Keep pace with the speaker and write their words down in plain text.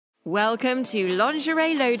Welcome to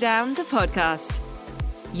Lingerie Lowdown, the podcast.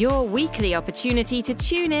 Your weekly opportunity to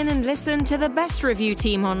tune in and listen to the best review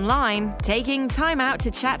team online, taking time out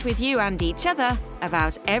to chat with you and each other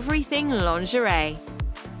about everything lingerie.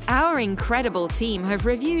 Our incredible team have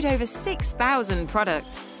reviewed over 6,000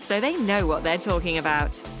 products, so they know what they're talking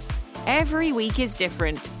about. Every week is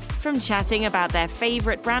different, from chatting about their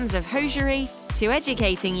favourite brands of hosiery to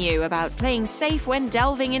educating you about playing safe when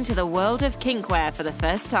delving into the world of kinkwear for the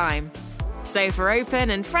first time. So for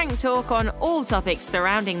open and frank talk on all topics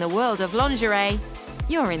surrounding the world of lingerie,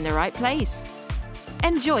 you're in the right place.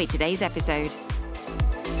 Enjoy today's episode.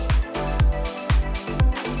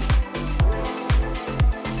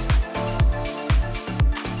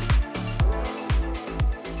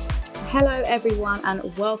 Hello everyone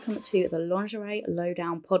and welcome to the Lingerie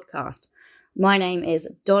Lowdown podcast. My name is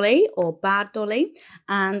Dolly, or Bad Dolly,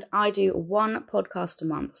 and I do one podcast a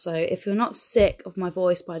month. So if you're not sick of my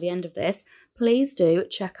voice by the end of this, please do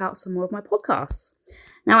check out some more of my podcasts.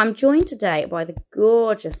 Now, I'm joined today by the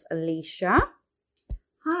gorgeous Alicia.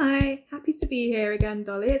 Hi, happy to be here again,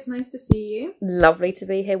 Dolly. It's nice to see you. Lovely to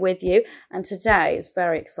be here with you. And today is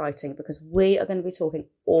very exciting because we are going to be talking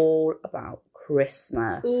all about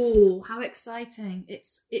Christmas. Oh, how exciting.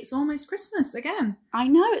 It's almost Christmas again. I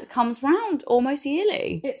know, it comes round almost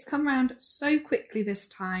yearly. It's come round so quickly this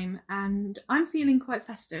time and I'm feeling quite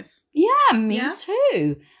festive. Yeah, me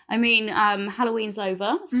too. I mean, Halloween's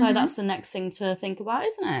over, so that's the next thing to think about,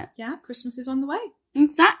 isn't it? Yeah, Christmas is on the way.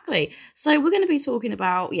 Exactly. So we're going to be talking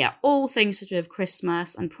about, all things to do with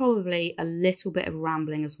Christmas and probably a little bit of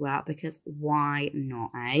rambling as well, because why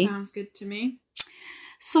not, eh? Sounds good to me.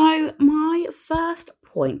 So my first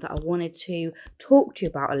point that I wanted to talk to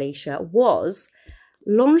you about, Alicia, was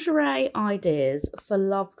lingerie ideas for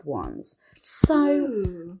loved ones.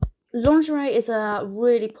 So lingerie is a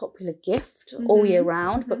really popular gift all year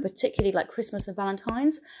round, but particularly like Christmas and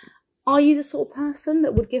Valentine's. Are you the sort of person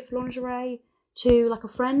that would gift lingerie to like a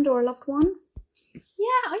friend or a loved one?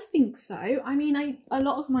 Yeah, I think so. I mean, a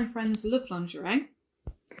lot of my friends love lingerie,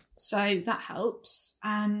 so that helps.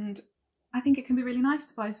 And I think it can be really nice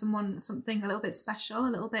to buy someone something a little bit special, a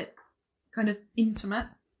little bit kind of intimate.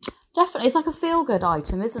 Definitely. It's like a feel-good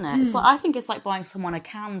item, isn't it? It's like, I think it's like buying someone a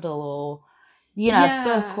candle or, a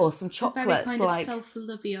book or some chocolates. A very kind of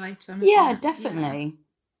self-lovey item, isn't it? Definitely.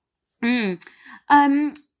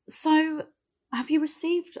 So have you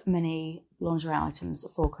received many lingerie items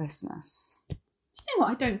for Christmas? Do you know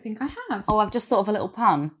what? I don't think I have. Oh, I've just thought of a little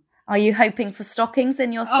pun. Are you hoping for stockings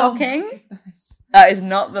in your stocking? Oh my goodness. That is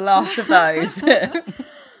not the last of those.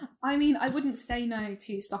 I mean, I wouldn't say no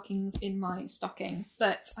to stockings in my stocking,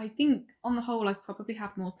 but I think on the whole, I've probably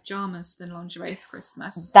had more pyjamas than lingerie for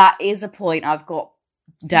Christmas. That is a point I've got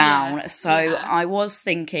down. Yes, I was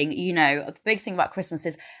thinking, the big thing about Christmas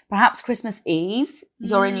is perhaps Christmas Eve,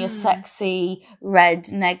 you're in your sexy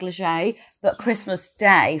red negligee, but Christmas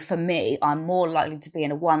Day, for me, I'm more likely to be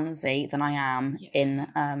in a onesie than I am in,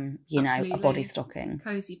 a body stocking.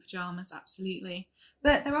 Cozy pyjamas, absolutely.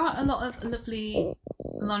 But there are a lot of lovely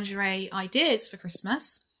lingerie ideas for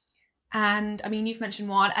Christmas. And I mean, you've mentioned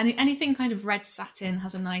one, and anything kind of red satin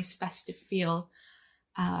has a nice festive feel.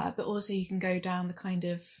 But also you can go down the kind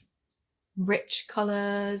of rich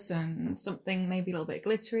colours and something maybe a little bit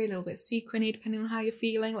glittery, a little bit sequiny, depending on how you're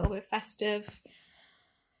feeling, a little bit festive.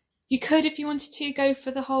 You could, if you wanted to, go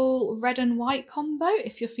for the whole red and white combo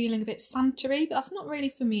if you're feeling a bit Santa-y, but that's not really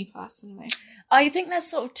for me personally. I think there's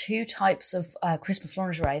sort of two types of Christmas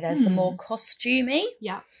lingerie. There's the more costumey.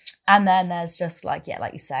 Yeah. And then there's just like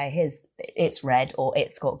you say, it's red or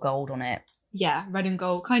it's got gold on it. Yeah, red and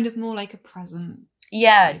gold, kind of more like a present.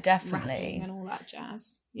 Yeah, like definitely. And all that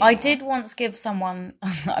jazz. Yeah. I did once give someone,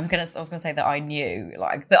 I was going to say that I knew,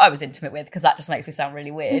 like, that I was intimate with, because that just makes me sound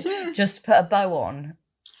really weird, just put a bow on.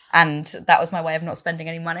 And that was my way of not spending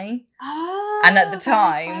any money. Oh, and at the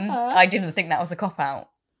time, I didn't think that was a cop-out,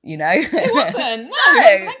 It wasn't. No,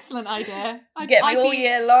 it was an excellent idea. Get me all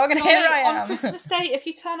year long, and here I am. On Christmas Day, if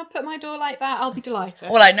you turn up at my door like that, I'll be delighted.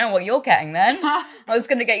 Well, I know what you're getting then. I was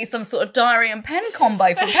going to get you some sort of diary and pen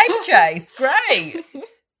combo from Paper Chase. Great.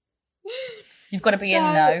 You've got to be in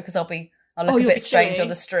though, because I'll look a bit strange on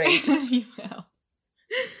the streets. You will.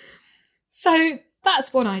 So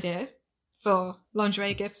that's one idea for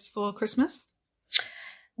lingerie gifts for Christmas.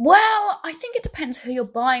 Well, I think it depends who you're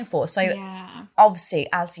buying for. So obviously,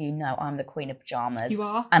 as you know, I'm the queen of pyjamas. You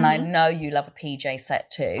are. And I know you love a PJ set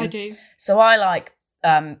too. I do. So I like,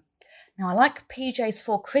 I like PJs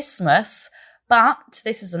for Christmas, but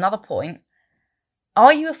this is another point.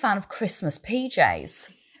 Are you a fan of Christmas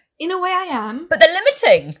PJs? In a way I am. But they're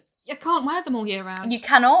limiting. you can't wear them all year round. You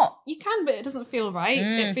cannot. You can, but it doesn't feel right.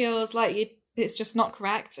 It feels like it's just not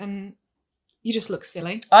correct, and you just look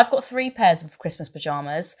silly. I've got 3 pairs of Christmas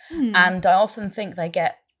pyjamas, and I often think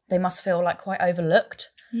they must feel like quite overlooked.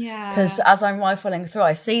 Yeah. Because as I'm rifling through,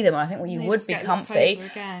 I see them and I think, well, you They would just be get looked comfy. over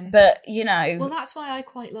again. But, you know, Well, that's why I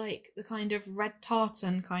quite like the kind of red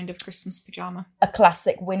tartan kind of Christmas pyjama. a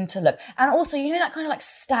classic winter look. And also, you know, that kind of like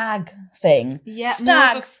stag thing? Yeah.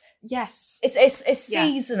 Stags. Yes. It's Yeah.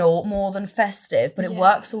 seasonal more than festive, but it Yeah.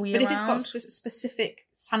 works all year But if round. it's got specific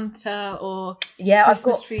Santa or Yeah, Christmas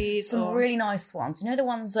I've got trees some or... really nice ones. You know the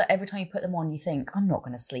ones that every time you put them on, you think, I'm not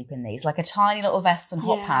going to sleep in these. Like a tiny little vest and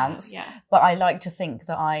hot Yeah, pants. Yeah. But I like to think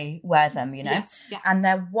that I wear them, you know? Yes. Yeah. And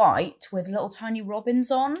they're white with little tiny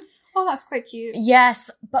robins on. Oh, that's quite cute.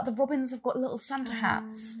 Yes, but the robins have got little Santa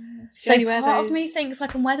hats. So you wear part of me those? thinks I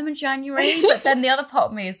can wear them in January, but then the other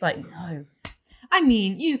part of me is like, no. I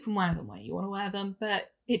mean, you can wear them where you want to wear them,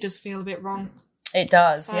 but it does feel a bit wrong. It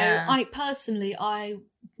does, So yeah. I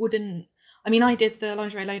wouldn't. I mean, I did the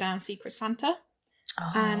Lingerie Lowdown Secret Santa,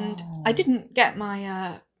 and Oh. I didn't get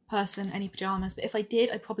my person any pajamas. But if I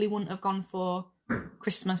did, I probably wouldn't have gone for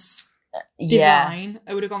Christmas design.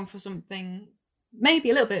 I would have gone for something maybe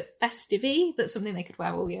a little bit festive-y, but something they could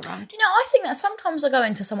wear all year round. You know, I think that sometimes I go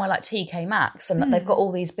into somewhere like TK Maxx and that they've got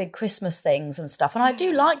all these big Christmas things and stuff, and I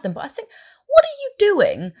do like them, but I think, what are you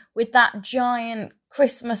doing with that giant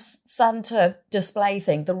Christmas Santa display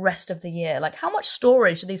thing the rest of the year? Like, how much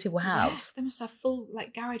storage do these people have? Yes, they must have full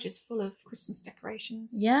garages full of Christmas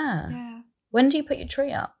decorations. Yeah. Yeah. When do you put your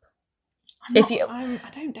tree up? I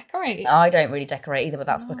don't decorate. I don't really decorate either, but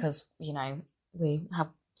that's No. because, you know, we have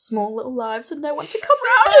small little lives and no one to come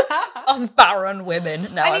round. Us barren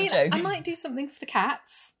women. No, I'm joking. I might do something for the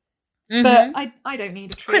cats, Mhm. but I don't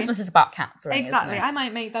need a tree. Christmas is about cats, really. Exactly. Isn't it? I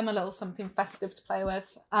might make them a little something festive to play with.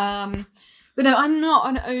 But no, I'm not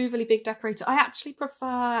an overly big decorator. I actually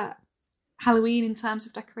prefer Halloween in terms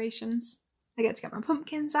of decorations. I get to get my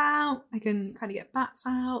pumpkins out. I can kind of get bats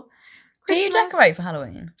out. Do you Christmas, decorate for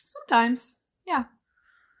Halloween? Sometimes. Yeah.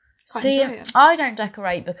 Quite See, enjoy it. I don't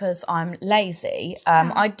decorate because I'm lazy.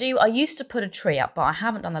 Yeah. I used to put a tree up, but I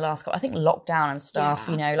haven't done the last couple. I think lockdown and stuff,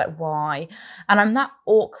 Yeah. you know, like why? And I'm that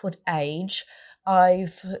awkward age.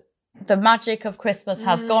 The magic of Christmas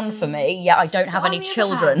has gone for me. Yeah, I don't have But any on the other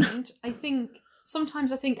children. hand,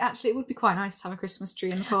 sometimes I think actually it would be quite nice to have a Christmas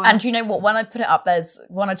tree in the corner. And you know what? When I put it up, there's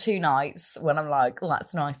 1 or 2 nights when I'm like, oh,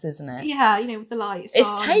 that's nice, isn't it? yeah, with the lights. It's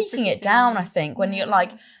on, taking pretty it down, I things. think, when you're Yeah.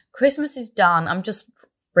 like, Christmas is done. I'm just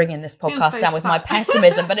bringing this podcast so down with my sad.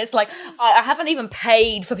 pessimism, but it's like, I haven't even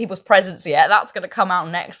paid for people's presents yet. That's going to come out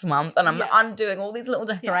next month, and I'm Yeah. undoing all these little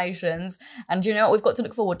decorations. And do you know what we've got to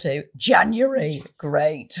look forward to? January.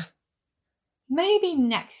 Great. Maybe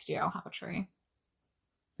next year I'll have a tree.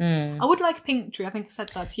 Mm. I would like a pink tree. I think I said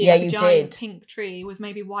that to you. Yeah, like a you giant did. pink tree with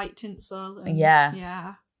maybe white tinsel. And, Yeah.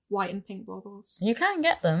 Yeah. White and pink baubles. You can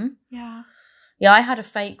get them. Yeah. Yeah, I had a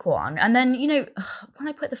fake one. And then, you know, when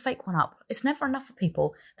I put the fake one up, it's never enough for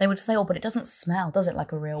people. They would say, oh, but it doesn't smell, does it,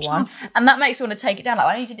 like a real one? And that makes me want to take it down. Like,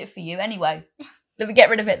 I only did it for you anyway. Let me get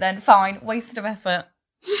rid of it then. Fine. Waste of effort.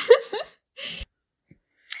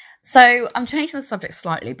 So I'm changing the subject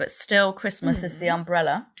slightly, but still Christmas is the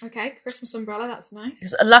umbrella. Okay, Christmas umbrella, that's nice.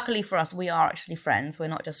 'Cause luckily for us, we are actually friends. We're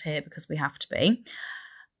not just here because we have to be.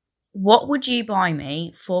 What would you buy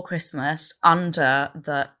me for Christmas under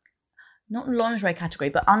the, not lingerie category,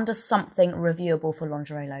 but under something reviewable for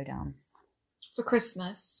Lingerie Lowdown? For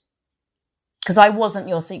Christmas. Because I wasn't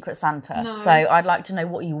your Secret Santa. No. So I'd like to know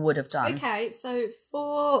what you would have done. Okay, so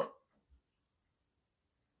for...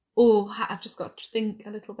 Oh, I've just got to think a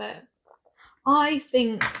little bit. I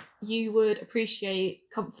think you would appreciate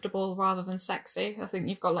comfortable rather than sexy. I think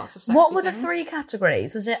you've got lots of sexy What were the things. 3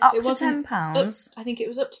 categories? Was it up It to wasn't £10? I think it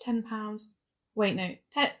was up to £10. Wait, no.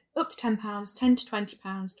 Up to £10, £10 to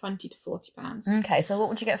 £20, £20 to £40. Okay, so what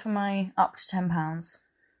would you get for my up to £10?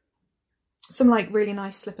 Some like really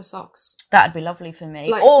nice slipper socks. That'd be lovely for me.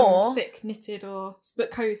 Like or some thick knitted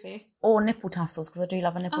but cosy. or nipple tassels, because I do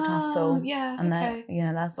love a nipple tassel. Yeah, And okay. you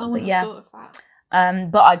know, that's I but wouldn't yeah. have thought of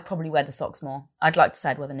that. But I'd probably wear the socks more. I'd like to say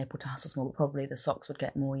I'd wear the nipple tassels more, but probably the socks would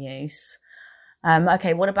get more use.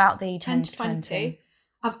 Okay, what about the 10 to 20?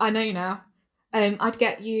 I know now. I'd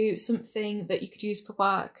get you something that you could use for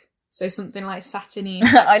work. So something like satiny.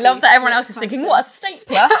 I love that everyone sexy else is type thinking, thing. what, a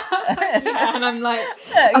stapler? Yeah, and I'm like,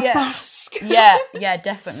 a yeah. basque. yeah,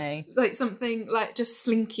 definitely. It's like something like just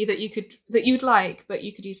slinky that you'd like, but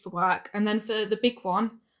you could use for work. And then for the big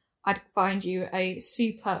one, I'd find you a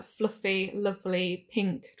super fluffy, lovely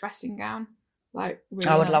pink dressing gown. Like really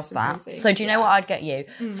I would nice love and that. cozy. So do you know what I'd get you?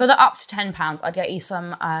 For the up to £10, I'd get you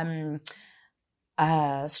some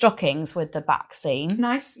stockings with the back seam.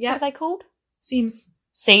 Nice. What Yeah. are they called? Seems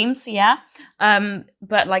Seams, yeah.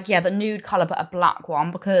 But like, yeah, the nude colour, but a black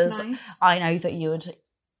one, because nice. I know that you would,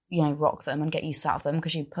 rock them and get used out of them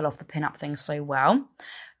because you pull off the pin-up thing so well.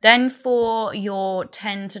 Then for your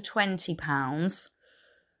 £10 to £20,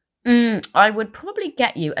 I would probably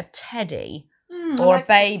get you a teddy or a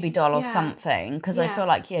baby doll or something, because I feel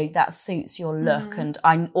like that suits your look. And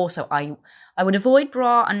I would avoid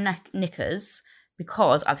bra and knickers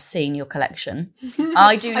because I've seen your collection.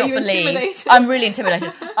 I do not believe I'm really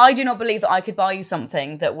intimidated. I do not believe that I could buy you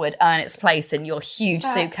something that would earn its place in your huge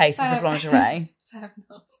suitcases of lingerie. Fair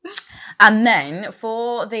enough. And then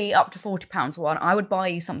for the up to £40 one, I would buy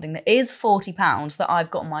you something that is £40 that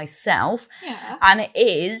I've got myself. Yeah. And it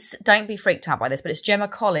is, don't be freaked out by this, but it's Gemma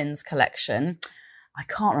Collins' collection. I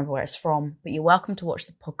can't remember where it's from, but you're welcome to watch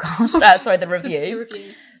the podcast. The review. The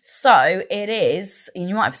review. So it is, and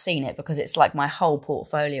you might have seen it because it's like my whole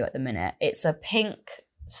portfolio at the minute. It's a pink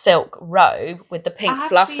silk robe with the pink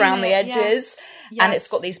fluff around the edges. Yes. And it's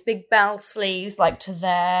got these big bell sleeves like to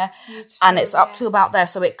there. Beautiful, and it's up to about there.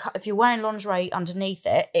 So if you're wearing lingerie underneath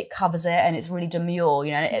it, it covers it and it's really demure.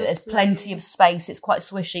 There's plenty of space. It's quite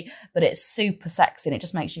swishy, but it's super sexy and it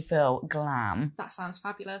just makes you feel glam. That sounds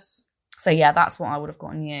fabulous. So yeah, that's what I would have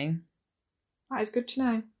gotten you. That is good to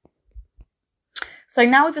know. So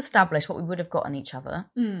now we've established what we would have gotten each other,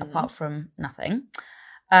 apart from nothing.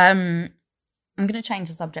 I'm going to change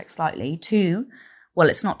the subject slightly to, well,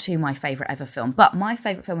 it's not to my favourite ever film, but my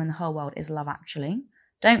favourite film in the whole world is Love Actually.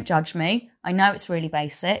 Don't judge me. I know it's really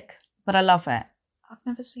basic, but I love it. I've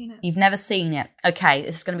never seen it. You've never seen it. Okay,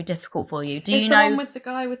 this is going to be difficult for you. It's the one with the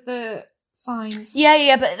guy with the signs.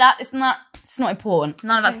 Yeah, but it's not important.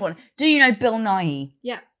 None of that's important. Do you know Bill Nighy?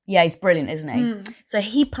 Yeah. Yeah, he's brilliant, isn't he? So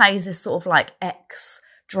he plays this sort of like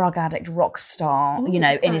ex-drug addict rock star,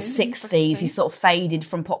 in his 60s. He's sort of faded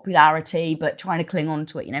from popularity, but trying to cling on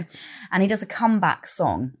to it, And he does a comeback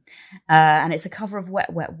song, and it's a cover of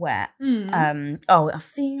Wet, Wet, Wet. I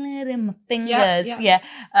feel it in my fingers.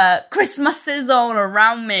 Yeah. Christmas is all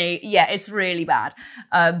around me. Yeah, it's really bad.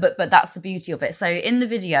 But that's the beauty of it. So in the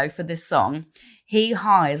video for this song, he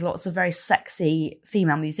hires lots of very sexy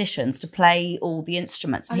female musicians to play all the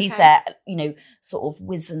instruments. And he's there, sort of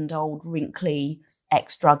wizened, old, wrinkly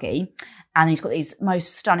ex-druggie. And he's got these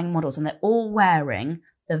most stunning models, and they're all wearing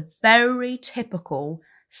the very typical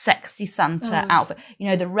sexy Santa outfit.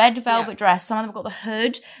 The red velvet dress. Some of them have got the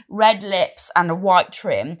hood, red lips, and a white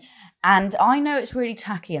trim. And I know it's really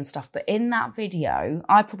tacky and stuff, but in that video,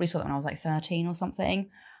 I probably saw that when I was like 13 or something.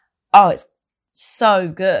 Oh, it's so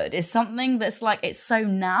good. It's something that's like, it's so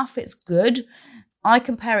naff, it's good. I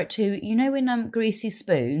compare it to, in Greasy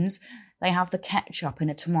Spoons, they have the ketchup in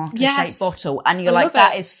a tomato-shaped bottle, and you're like,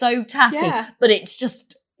 that is so tacky, but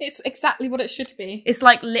it's exactly what it should be. It's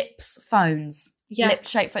like lips phones,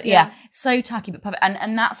 lip-shaped phones, so tacky but perfect.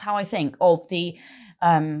 And that's how I think of the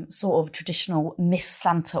sort of traditional Miss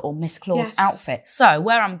Santa or Miss Claus outfit. So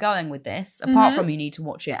where I'm going with this, apart from you need to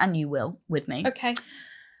watch it, and you will with me. Okay.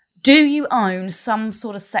 Do you own some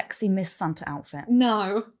sort of sexy Miss Santa outfit?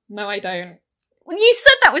 No, I don't. Well, you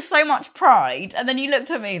said that with so much pride, and then you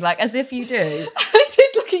looked at me like as if you do. I did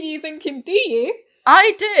look at you thinking, do you?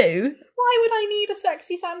 I do. Why would I need a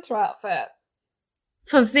sexy Santa outfit?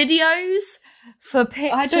 For videos? For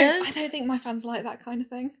pictures? I don't think my fans like that kind of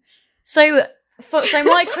thing. So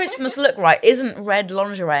my Christmas look, isn't red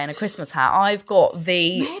lingerie and a Christmas hat. I've got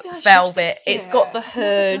the velvet. It's got the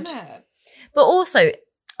hood. But also,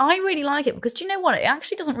 I really like it because, do you know what? It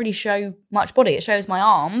actually doesn't really show much body. It shows my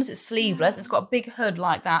arms. It's sleeveless. It's got a big hood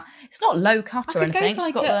like that. It's not low cut or anything.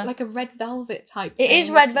 Go for like a red velvet type. It is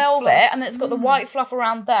red velvet, and it's got the white fluff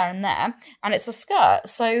around there, and it's a skirt.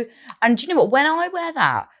 So, and do you know what? When I wear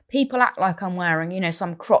that, people act like I'm wearing,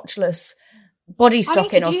 some crotchless body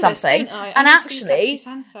stocking or something. And actually,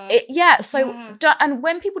 and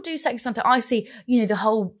when people do sexy Santa, I see, the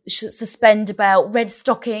whole suspender belt, red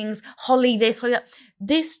stockings, holly this, holly that.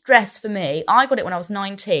 This dress for me, I got it when I was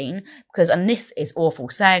 19 and this is awful,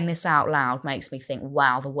 saying this out loud makes me think,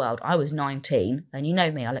 wow, the world. I was 19, and you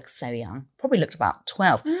know me, I look so young, probably looked about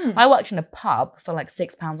 12. I worked in a pub for like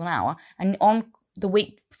 £6 an hour, and on the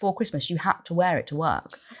week before Christmas, you had to wear it to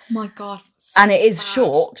work. Oh my God. And it is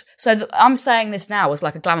short. So I'm saying this now as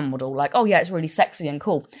like a glamour model, like, oh yeah, it's really sexy and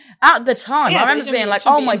cool. At the time, I remember being like,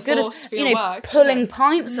 oh my goodness, pulling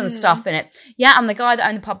pints and stuff in it. Yeah, and the guy that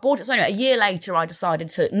owned the pub bought it. So anyway, a year later, I decided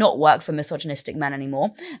to not work for misogynistic men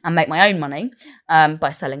anymore and make my own money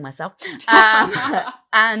by selling myself.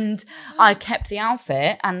 And I kept the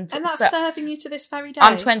outfit. And that's serving you to this very day?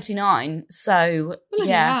 I'm 29, so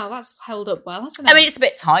Wow, that's held up well, hasn't it? I mean, it's a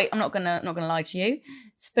bit tight. I'm not gonna lie to you.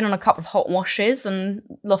 It's been on a couple of hot washes and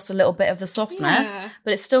lost a little bit of the softness,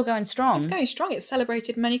 but it's still going strong. It's going strong. It's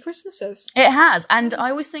celebrated many Christmases. It has, and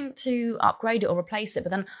I always think to upgrade it or replace it,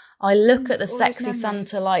 but then I look at the Sexy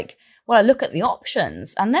Santa I look at the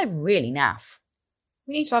options, and they're really naff.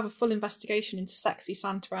 We need to have a full investigation into Sexy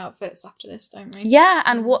Santa outfits after this, don't we? Yeah,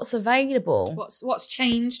 and what's available. What's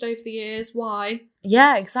changed over the years? Why?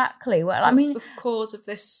 Yeah, exactly. Well, what's the cause of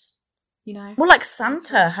this, Well, like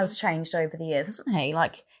Santa has changed over the years, hasn't he?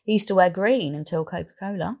 Like, he used to wear green until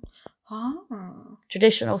Coca-Cola. Ah.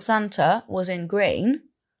 Traditional Santa was in green.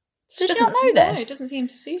 Did you not know this? No, it doesn't seem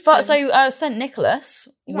to suit him. So St. Nicholas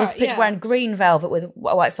was pictured wearing green velvet with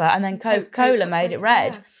white fur, and then Coca-Cola made it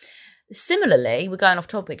red. Yeah. Similarly, we're going off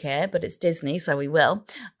topic here, but it's Disney, so we will.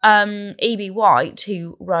 E.B. White,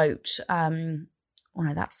 who wrote,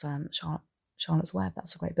 that's Charlotte's Web.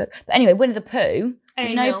 That's a great book. But anyway, Winnie the Pooh,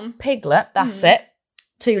 Piglet, that's it.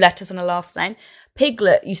 2 letters and a last name.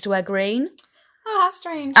 Piglet used to wear green. Oh, that's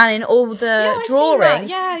strange. And in all the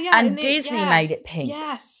drawings, and Disney made it pink.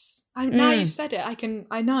 Yes. Now you've said it, I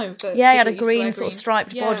know that. Yeah, he had a green sort of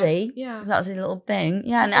striped body. Yeah, that was his little thing.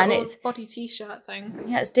 Yeah, and it's body t-shirt thing.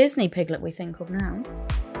 Yeah, it's Disney Piglet we think of now.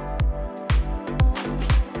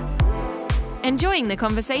 Enjoying the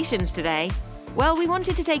conversations today? Well, we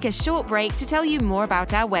wanted to take a short break to tell you more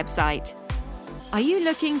about our website. Are you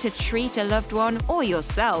looking to treat a loved one or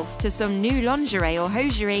yourself to some new lingerie or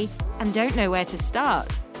hosiery and don't know where to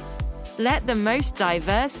start? Let the most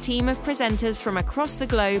diverse team of presenters from across the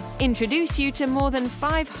globe introduce you to more than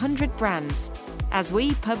 500 brands as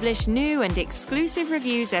we publish new and exclusive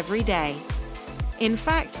reviews every day. In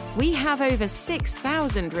fact, we have over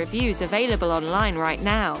 6,000 reviews available online right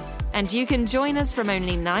now, and you can join us from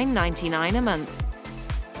only $9.99 a month.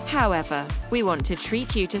 However, we want to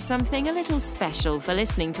treat you to something a little special for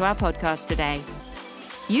listening to our podcast today.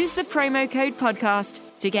 Use the promo code podcast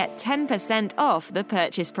to get 10% off the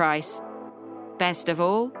purchase price. Best of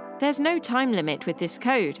all, there's no time limit with this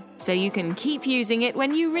code, so you can keep using it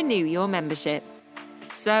when you renew your membership.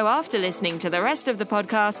 So after listening to the rest of the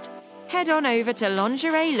podcast, head on over to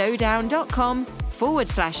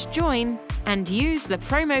lingeриelowdown.com/join and use the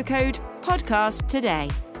promo code podcast today.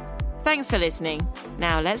 Thanks for listening.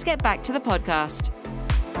 Now let's get back to the podcast.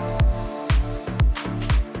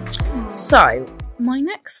 So, my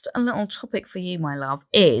next little topic for you, my love,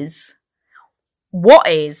 is what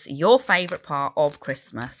is your favourite part of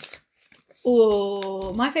Christmas?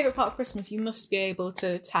 Oh, my favourite part of Christmas, you must be able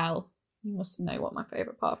to tell. You must know what my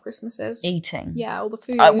favourite part of Christmas is. Eating. Yeah, all the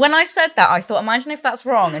food. When I said that, I thought, imagine if that's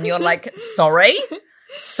wrong, and you're like, sorry?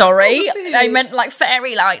 I meant like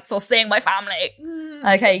fairy lights or seeing my family.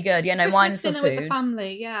 Okay, good. Yeah, no, mine's the food. With the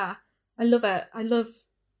family, yeah. I love it. I love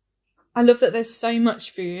that there's so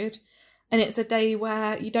much food. And it's a day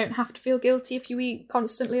where you don't have to feel guilty if you eat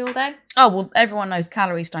constantly all day. Oh, well, everyone knows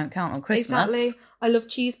calories don't count on Christmas. Exactly. I love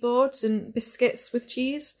cheese boards and biscuits with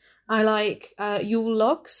cheese. I like Yule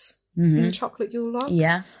logs, chocolate Yule logs.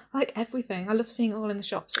 Yeah. I like everything. I love seeing it all in the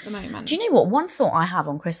shops at the moment. Do you know what? One thought I have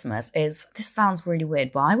on Christmas is, this sounds really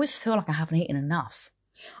weird, but I always feel like I haven't eaten enough.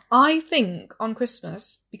 I think on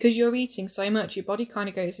Christmas, because you're eating so much, your body kind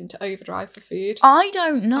of goes into overdrive for food. I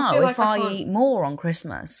don't know if I eat more on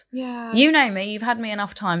Christmas. Yeah. You know me, you've had me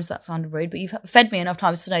enough times, that sounded rude, but you've fed me enough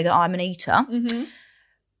times to know that I'm an eater. Mm-hmm.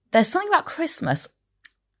 There's something about Christmas.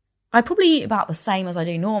 I probably eat about the same as I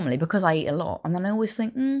do normally because I eat a lot. And then I always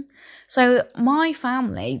think, So my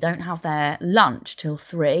family don't have their lunch till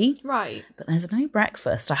 3. Right. But there's no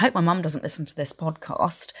breakfast. I hope my mum doesn't listen to this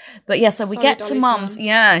podcast. But yeah, so we get to mum's.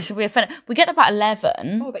 Yeah, she'll be offended. We get about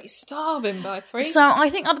 11. Oh, I bet you're starving by 3. So I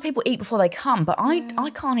think other people eat before they come, but I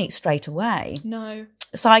can't eat straight away. No.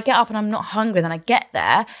 So I get up and I'm not hungry. Then I get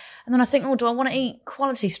there and then I think, do I want to eat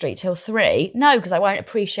Quality Street till 3? No, because I won't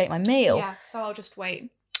appreciate my meal. Yeah, so I'll just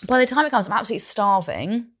wait. By the time it comes, I'm absolutely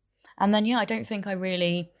starving. And then, I don't think I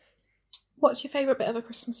really... What's your favourite bit of a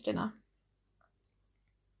Christmas dinner?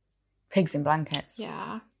 Pigs in blankets.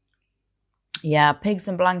 Yeah. Yeah, pigs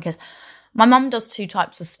in blankets. My mum does 2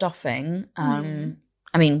 types of stuffing. I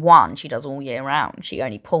mean, one she does all year round. She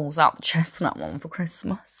only pulls out the chestnut one for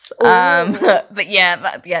Christmas. But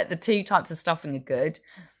the 2 types of stuffing are good.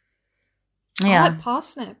 Yeah. I like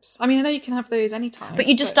parsnips. I mean, I know you can have those anytime. But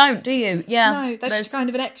you just don't, do you? Yeah. No, that's just kind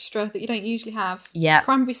of an extra that you don't usually have. Yeah.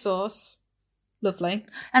 Cranberry sauce. Lovely.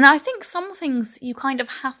 And I think some things you kind of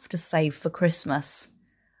have to save for Christmas.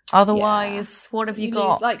 Otherwise, what have you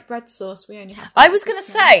got? Like bread sauce, we only have that. I was going to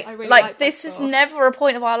say, really like this is never a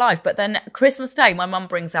point of our life. But then Christmas Day, my mum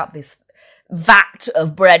brings out this vat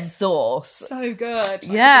of bread sauce. So good.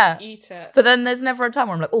 Yeah. I could just eat it. But then there's never a time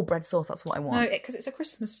where I'm like, oh, bread sauce, that's what I want. No, because it's a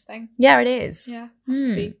Christmas thing. Yeah, it is. Yeah, has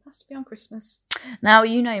to be on Christmas. Now,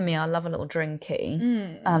 you know me, I love a little drinky.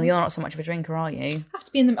 You're not so much of a drinker, are you? Have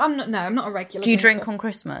to be in the. I'm not a regular. Do you drinker. drink on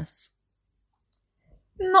Christmas?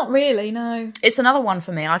 Not really, no. It's another one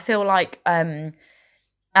for me. I feel like,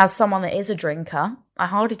 as someone that is a drinker, I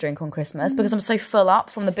hardly drink on Christmas because I'm so full up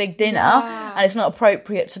from the big dinner, and it's not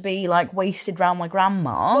appropriate to be like wasted round my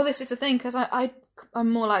grandma. Well, this is the thing, because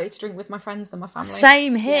I'm more likely to drink with my friends than my family.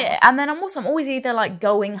 Same here. And then I'm always either like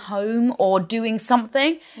going home or doing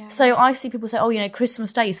something. Yeah. So I see people say, oh,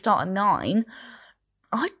 Christmas Day, you start at 9.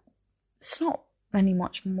 It's not any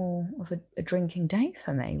much more of a drinking day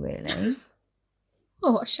for me, really.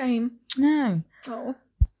 Oh, what a shame. No. Oh.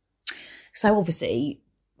 So obviously,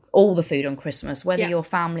 all the food on Christmas, whether your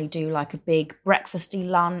family do like a big breakfasty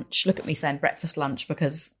lunch. Look at me saying breakfast lunch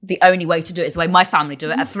because the only way to do it is the way my family do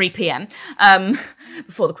it at 3 p.m.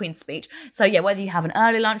 Before the Queen's speech. So yeah, whether you have an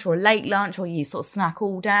early lunch or a late lunch or you sort of snack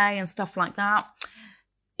all day and stuff like that,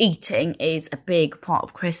 eating is a big part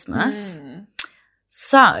of Christmas.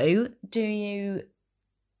 So do you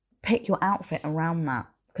pick your outfit around that?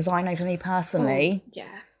 Because I know for me personally...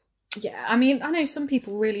 Yeah, I mean, I know some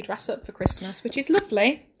people really dress up for Christmas, which is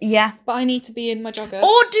lovely. Yeah. But I need to be in my joggers.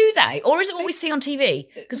 Or do they? Or is it what we see on TV?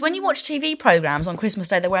 Because when you watch TV programmes on Christmas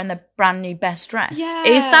Day, they're wearing their brand new best dress. Yeah.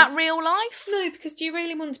 Is that real life? No, because do you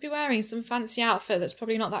really want to be wearing some fancy outfit that's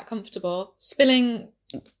probably not that comfortable? Spilling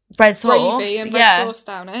bread sauce. gravy and bread sauce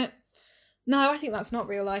down it? No, I think that's not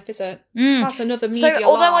real life, is it? That's another media So,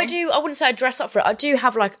 although lie. I wouldn't say I dress up for it, I do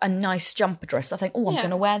have like a nice jumper dress. I think, I'm going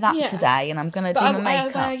to wear that today and I'm going to do my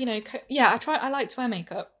makeup. I wear, I like to wear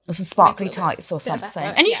makeup. Or some sparkly tights or something.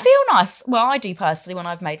 Effort, and you feel nice. Well, I do personally when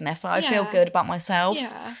I've made an effort. I feel good about myself.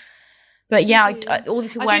 Yeah. But all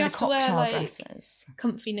these people wearing the cocktail dresses.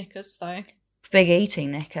 Comfy knickers, though. Big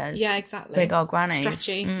eating knickers. Yeah, exactly. Big old grannies.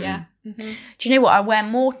 Stretchy, yeah. Mm-hmm. Do you know what? I wear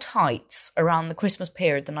more tights around the Christmas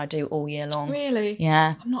period than I do all year long. Really?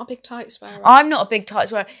 Yeah. I'm not a big tights wearer. I'm not a big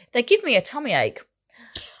tights wearer. They give me a tummy ache.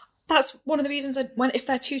 That's one of the reasons if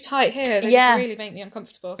they're too tight here, they just really make me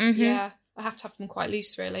uncomfortable. Mm-hmm. Yeah. I have to have them quite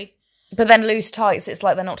loose, really. But then loose tights, it's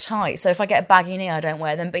like they're not tight. So if I get a baggy knee, I don't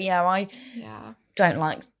wear them. But I don't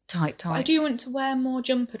like tight tights. I do want to wear more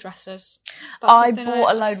jumper dresses. I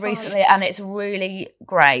bought a load recently and it's really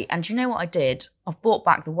great. And do you know what I did? I've bought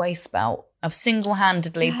back the waist belt. I've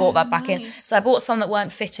single-handedly bought that back in. So I bought some that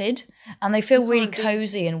weren't fitted and they feel really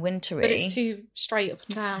cosy and wintry. But it's too straight up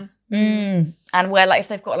and down. And where if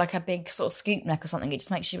they've got like a big sort of scoop neck or something, it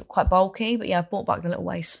just makes you look quite bulky. But I've bought back the little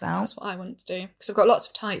waist belt. That's what I want to do because I've got lots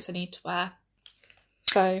of tights I need to wear.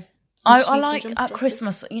 So... I like at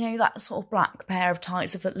Christmas, that sort of black pair of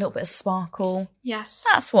tights with a little bit of sparkle. Yes.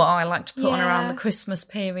 That's what I like to put on around the Christmas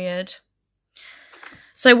period.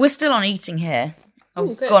 So we're still on eating here.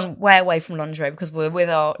 I've gone way away from lingerie because we're with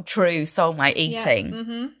our true soulmate eating. Yeah.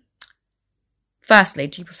 Mm-hmm. Firstly,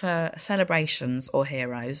 do you prefer celebrations or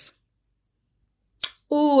heroes?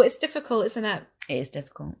 Oh, it's difficult, isn't it? It is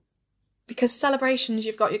difficult. Because celebrations,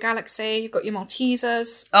 you've got your Galaxy, you've got your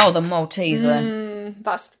Maltesers. Oh, the Malteser.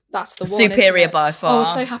 That's the one. Superior by far. I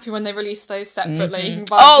was so happy when they released those separately. Mm-hmm.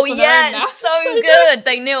 Oh, yes, so good.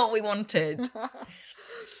 They knew what we wanted.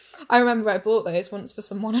 I remember I bought those once for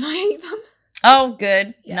someone and I ate them. Oh,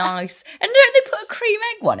 good. Yeah. Nice. And don't they put a cream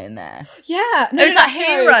egg one in there? Yeah. No, is that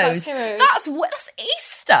Heroes? That's Heroes. That's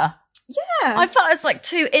Easter. Yeah. I felt it was like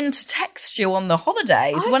too intertextual on the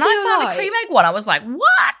holidays. When I found the cream egg one, I was like,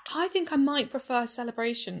 what? I think I might prefer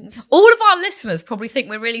celebrations. All of our listeners probably think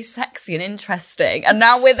we're really sexy and interesting. And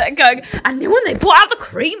now we're there going, and when they brought out the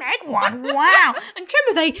cream egg one, wow. And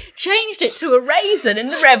remember they changed it to a raisin in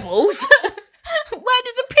the Revels. Where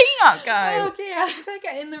did the peanut go? Oh dear, they're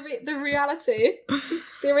getting the reality.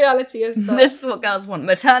 The reality is that... This is what girls want,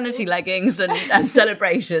 maternity leggings and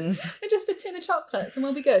celebrations. Just a tin of chocolates and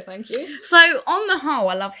we'll be good, thank you. So, on the whole,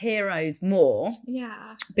 I love Heroes more.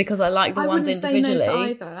 Yeah. Because I like the ones individually. I wouldn't say no to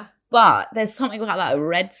either. But there's something about that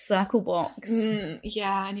red circle box.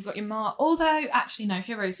 Yeah, and you've got your mark. Although, actually, no,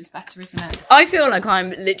 Heroes is better, isn't it? I feel like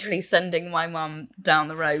I'm literally sending my mum down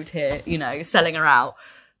the road here, selling her out.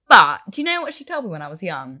 But do you know what she told me when I was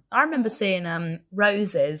young? I remember seeing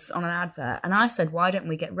roses on an advert and I said, why don't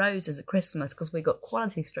we get roses at Christmas? Because we got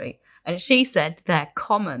Quality Street. And she said, they're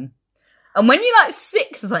common. And when you're like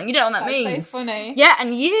 6 or something, you don't know what that means. That's so funny. Yeah,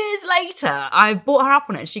 and years later, I brought her up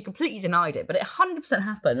on it and she completely denied it. But it 100%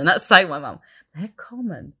 happened. And that's so my mum. They're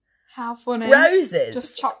common. How funny. Roses.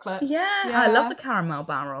 Just chocolates. Yeah, I love the caramel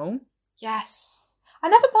barrel. Yes. I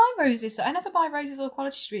never buy roses. I never buy roses or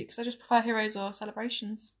Quality Street because I just prefer Heroes or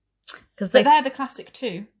Celebrations. Because they're the classic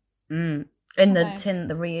too. In the tin,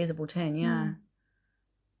 the reusable tin, yeah.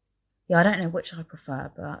 Yeah, I don't know which I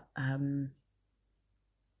prefer, but I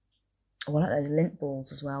like those lint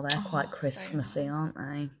balls as well. They're quite Christmassy, nice. aren't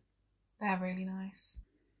they? They're really nice.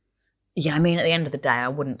 Yeah, I mean, at the end of the day, I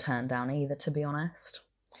wouldn't turn down either, to be honest.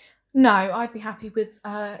 No, I'd be happy with,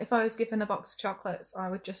 if I was given a box of chocolates, I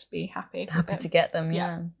would just be happy To get them,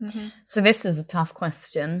 yeah. Mm-hmm. So this is a tough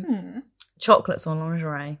question. Chocolates or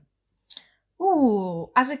lingerie?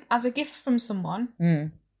 Ooh, as a gift from someone.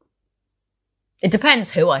 It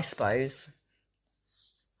depends who, I suppose.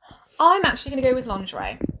 I'm actually going to go with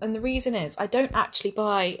lingerie. And the reason is I don't actually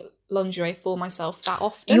buy lingerie for myself that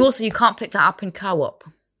often. You can't pick that up in Co-op.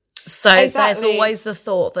 So there's always the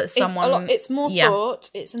thought that someone... It's more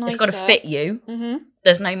thought. It's nicer. It's got to fit you.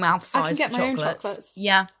 There's no mouth size. I can get my own chocolates. chocolates.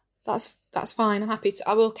 Yeah. That's fine. I'm happy to.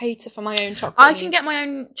 I will cater for my own chocolate. I can get my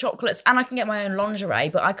own chocolates and I can get my own lingerie,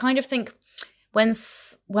 but I kind of think when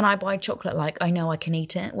I buy chocolate, like, I know I can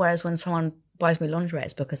eat it, whereas when someone buys me lingerie,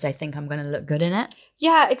 it's because they think I'm going to look good in it.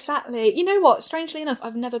 Yeah, exactly. You know what? Strangely enough,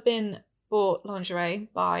 I've never been bought lingerie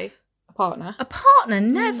by a partner. A partner?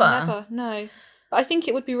 Never? Never, no. But I think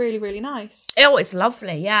it would be really, really nice. Oh, it's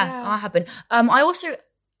lovely. Yeah. I have been. I've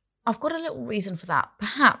got a little reason for that.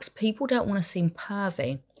 Perhaps people don't want to seem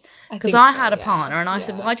pervy. Because I had a partner and I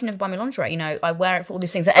said, why do you never buy me lingerie? You know, I wear it for all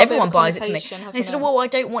these things. Everyone buys it to me. And they said, well, I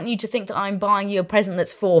don't want you to think that I'm buying you a present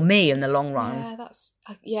that's for me in the long run.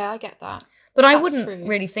 Yeah, I get that. But I wouldn't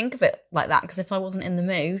really think of it like that, because if I wasn't in the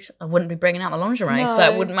mood, I wouldn't be bringing out my lingerie. No. So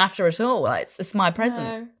it wouldn't matter at all. Like, it's my present.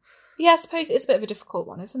 No. Yeah, I suppose it's a bit of a difficult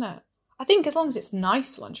one, isn't it? I think as long as it's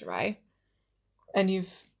nice lingerie and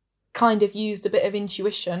you've kind of used a bit of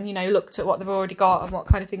intuition, you know, looked at what they've already got and what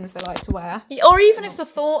kind of things they like to wear. Or even if the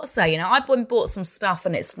thoughts say, you know, I've bought some stuff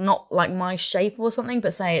and it's not like my shape or something,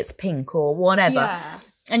 but say it's pink or whatever. Yeah.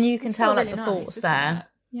 And you can tell, like, the thoughts there.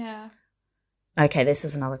 Yeah. Okay, this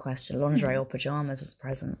is another question. Lingerie or pyjamas as a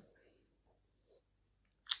present?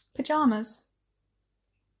 Pyjamas.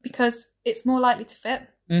 Because it's more likely to fit.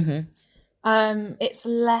 It's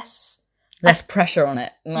less pressure on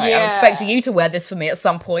it. Like, I'm expecting you to wear this for me at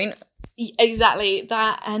some point. Exactly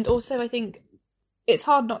that. And also I think it's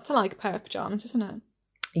hard not to like a pair of pyjamas, isn't it?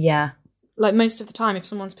 Yeah. Like, most of the time, if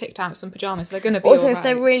someone's picked out some pyjamas, they're going to be also, all if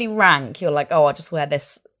they're really rank, you're like, oh, I'll just wear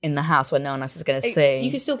this in the house where no one else is going to see. You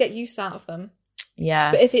can still get use out of them.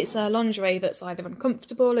 Yeah. But if it's a lingerie that's either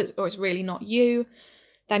uncomfortable or it's really not you,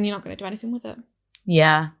 then you're not going to do anything with it.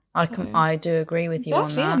 Yeah. I do agree with you on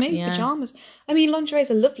that. Yeah, maybe pyjamas. I mean, lingerie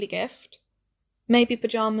is a lovely gift. Maybe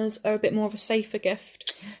pyjamas are a bit more of a safer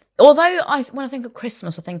gift. Although when I think of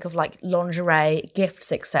Christmas, I think of like lingerie,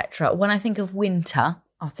 gifts, etc. When I think of winter,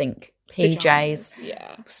 I think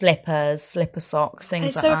PJs, slippers, slipper socks, things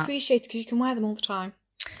like that. It's so appreciated because you can wear them all the time,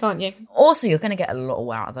 can't you? Also, you're going to get a lot of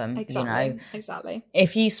wear out of them. Exactly. You know? Exactly.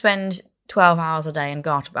 If you spend 12 hours a day in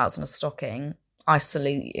garterbelts and a stocking, I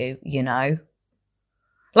salute you, you know.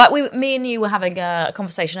 Like me and you were having a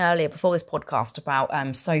conversation earlier before this podcast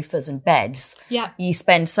about sofas and beds. Yeah. You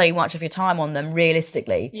spend so much of your time on them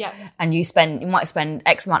realistically. Yeah. And you might spend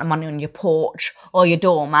X amount of money on your porch or your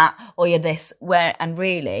doormat or your this, and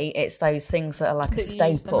really it's those things that are like a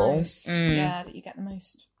staple. Yeah, that you get the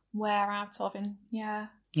most wear out of. Yeah,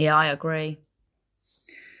 I agree.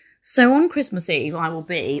 So on Christmas Eve, I will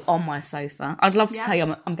be on my sofa. I'd love to tell you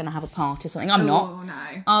I'm going to have a party or something. I'm not. Oh,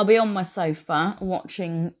 no. I'll be on my sofa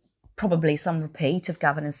watching probably some repeat of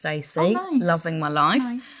Gavin and Stacey. Oh, nice. Loving my life.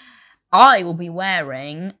 Nice. I will be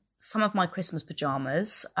wearing some of my Christmas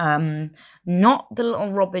pyjamas. Not the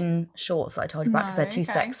little Robin shorts that I told you about because they're too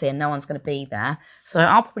sexy and no one's going to be there. So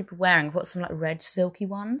I'll probably be wearing, I've got some like red silky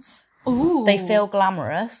ones. Ooh. They feel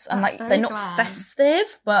glamorous and like they're not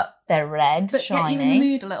festive, but they're red, but shiny. Get you in the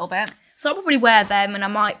mood a little bit. So I'll probably wear them and I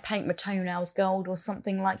might paint my toenails gold or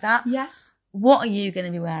something like that. Yes. What are you going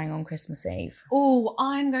to be wearing on Christmas Eve? Oh,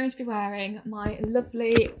 I'm going to be wearing my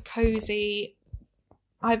lovely, cosy...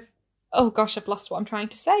 I've lost what I'm trying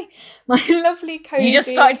to say. My lovely, cozy... You just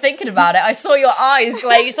started thinking about it. I saw your eyes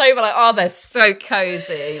glaze over like, oh, they're so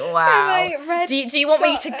cozy. Wow. Do you want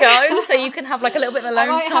me to go so you can have like a little bit of alone time?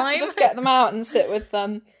 I might have to just get them out and sit with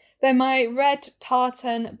them. They're my red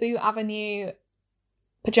tartan Boot Avenue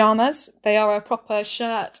pyjamas. They are a proper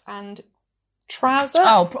shirt and trouser.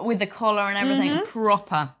 Oh, with the collar and everything.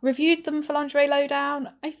 Proper. Reviewed them for Lingerie Lowdown,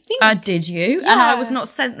 I think. Did you? Yeah. And I was not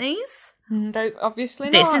sent these? No, obviously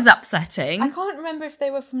not. This is upsetting. I can't remember if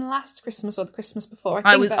they were from last Christmas or the Christmas before.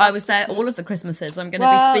 I was there all of the Christmases. I'm going to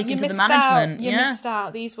be speaking to the management. You missed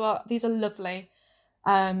out. These are lovely.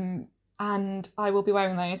 And and I will be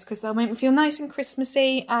wearing those because they'll make me feel nice and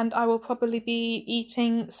Christmassy, and I will probably be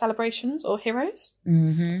eating Celebrations or Heroes.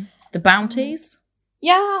 Mm-hmm. The Bounties?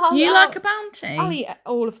 Yeah. You like a Bounty? I'll eat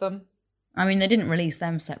all of them. I mean, they didn't release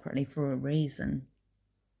them separately for a reason.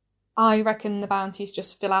 I reckon the Bounties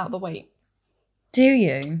just fill out the weight. Do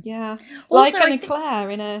you? Yeah. Also, like an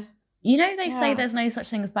eclair in a... You know, they say there's no such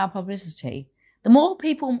thing as bad publicity. The more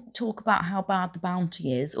people talk about how bad the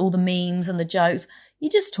Bounty is, all the memes and the jokes, you're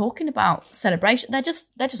just talking about celebration. They're just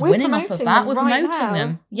winning off of that. We're promoting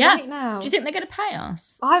them. Yeah. Right now. Do you think they're going to pay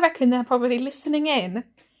us? I reckon they're probably listening in,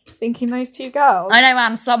 thinking those two girls. I know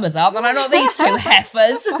Anne Summers are, but I know these two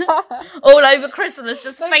heifers all over Christmas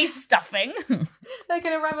just face stuffing. They're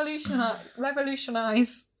going to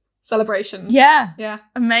revolutionise celebrations. Yeah. Yeah.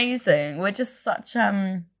 Amazing. We're just such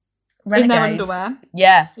renegades. In their underwear.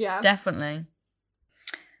 Yeah. Yeah. Definitely.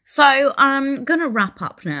 So I'm going to wrap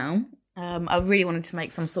up now. I really wanted to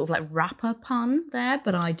make some sort of like rapper pun there,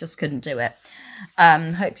 but I just couldn't do it.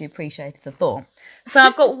 Hope you appreciated the thought. So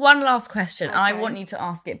I've got one last question. Okay. I want you to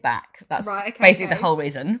ask it back. That's right, okay, basically the whole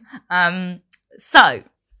reason. So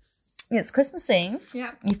it's Christmas Eve.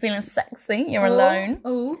 Yeah. You're feeling sexy. You're alone.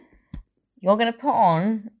 Oh. You're going to put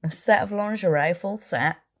on a set of lingerie, full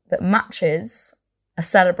set, that matches a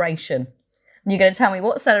celebration. And you're going to tell me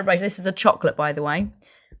what celebration. This is a chocolate, by the way.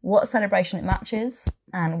 What celebration it matches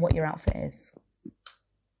and what your outfit is.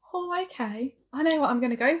 Oh, okay. I know what I'm going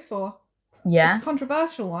to go for. Yeah. It's a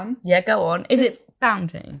controversial one. Yeah, go on. Is it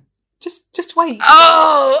Bounty? Just wait.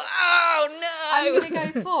 Oh no! I'm going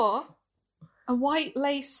to go for a white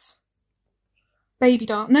lace baby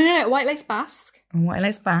doll. No, a white lace basque. A white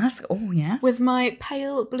lace basque. Oh, yes. With my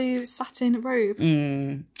pale blue satin robe.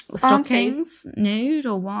 Stockings, nude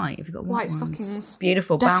or white? Have you got white ones? Stockings?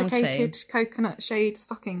 Beautiful, desiccated Bounty. coconut shade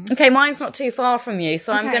stockings. Okay, mine's not too far from you,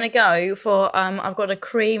 so I'm Okay. going to go for. I've got a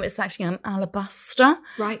cream. It's actually an alabaster,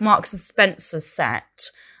 Right. Marks and Spencer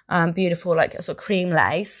set. Beautiful, like a sort of cream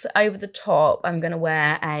lace. Over the top, I'm going to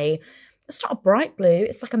wear it's not a bright blue.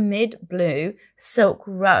 It's like a mid blue silk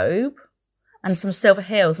robe. And some silver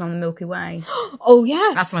heels on the Milky Way. Oh,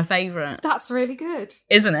 yes. That's my favourite. That's really good.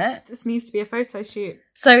 Isn't it? This needs to be a photo shoot.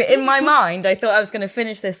 So in my mind, I thought I was going to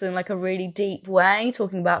finish this in like a really deep way,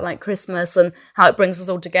 talking about like Christmas and how it brings us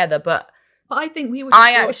all together. But I think we were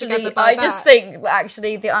just I just think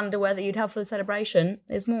actually the underwear that you'd have for the celebration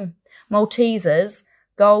is more Maltesers,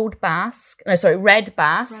 red basque,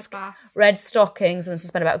 red stockings, and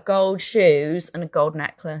suspended about gold shoes and a gold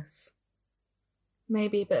necklace.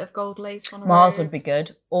 Maybe a bit of gold lace on a Mars robe. would be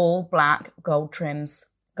good. All black, gold trims,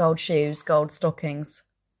 gold shoes, gold stockings.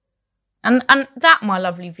 And that, my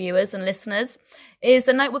lovely viewers and listeners, is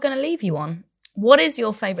the note we're going to leave you on. What is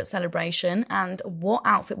your favourite celebration and what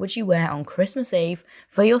outfit would you wear on Christmas Eve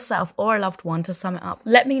for yourself or a loved one to sum it up?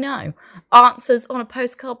 Let me know. Answers on a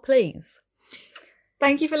postcard, please.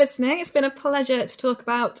 Thank you for listening. It's been a pleasure to talk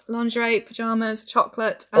about lingerie, pyjamas,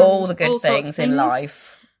 chocolate, and all the good all sorts of things in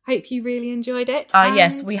life. Hope you really enjoyed it.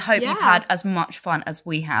 Yes, we hope you've had as much fun as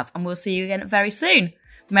we have. And we'll see you again very soon.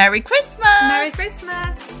 Merry Christmas! Merry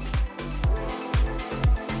Christmas!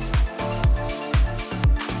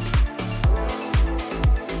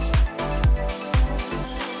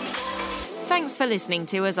 Thanks for listening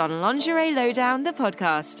to us on Lingerie Lowdown, the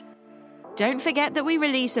podcast. Don't forget that we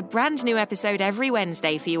release a brand new episode every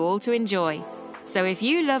Wednesday for you all to enjoy. So if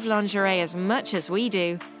you love lingerie as much as we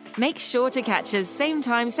do, make sure to catch us same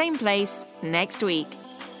time, same place next week.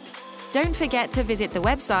 Don't forget to visit the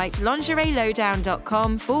website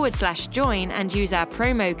lingeриelowdown.com/join and use our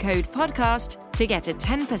promo code podcast to get a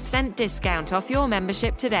 10% discount off your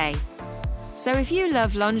membership today. So if you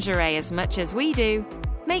love lingerie as much as we do,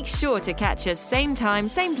 make sure to catch us same time,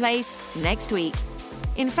 same place next week.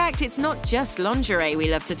 In fact, it's not just lingerie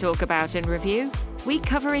we love to talk about and review. We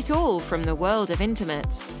cover it all from the world of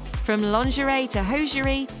intimates. From lingerie to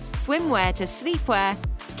hosiery, swimwear to sleepwear,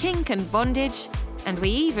 kink and bondage, and we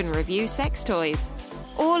even review sex toys.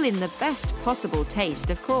 All in the best possible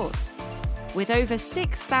taste, of course. With over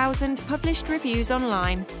 6,000 published reviews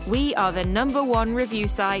online, we are the #1 review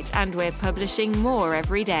site and we're publishing more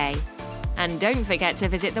every day. And don't forget to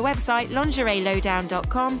visit the website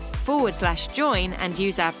lingeриelowdown.com/join and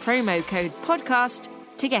use our promo code podcast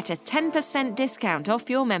to get a 10% discount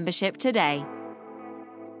off your membership today.